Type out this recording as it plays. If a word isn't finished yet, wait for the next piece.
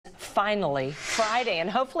finally Friday, and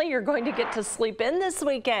hopefully you're going to get to sleep in this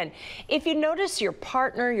weekend. If you notice your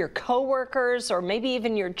partner, your coworkers, or maybe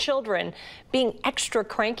even your children being extra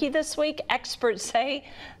cranky this week, experts say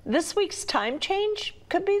this week's time change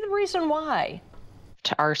could be the reason why.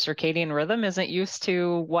 Our circadian rhythm isn't used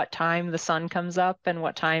to what time the sun comes up and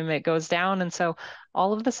what time it goes down. And so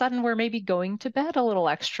all of a sudden we're maybe going to bed a little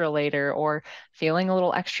extra later or feeling a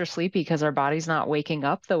little extra sleepy because our body's not waking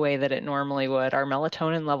up the way that it normally would. Our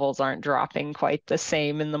melatonin levels aren't dropping quite the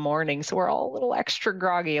same in the morning. So we're all a little extra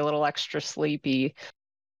groggy, a little extra sleepy.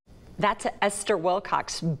 That's Esther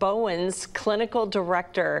Wilcox, Bowen's clinical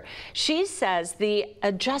director. She says the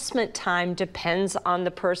adjustment time depends on the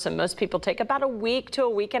person. Most people take about a week to a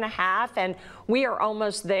week and a half, and we are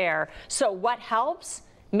almost there. So what helps?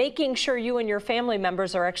 Making sure you and your family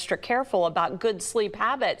members are extra careful about good sleep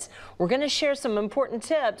habits. We're going to share some important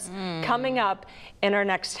tips coming up in our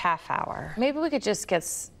next half hour. Maybe we could just get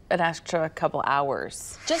an extra couple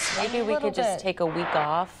hours. Maybe we could just take a week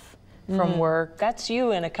off from work. That's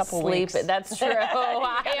you in a couple weeks. That's true.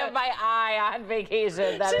 I have my eye on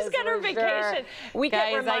vacation. She's got her vacation. We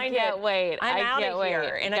get reminded. I can't wait. I'm out of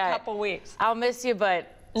here in a couple weeks. I'll miss you,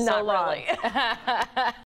 but not so long. really.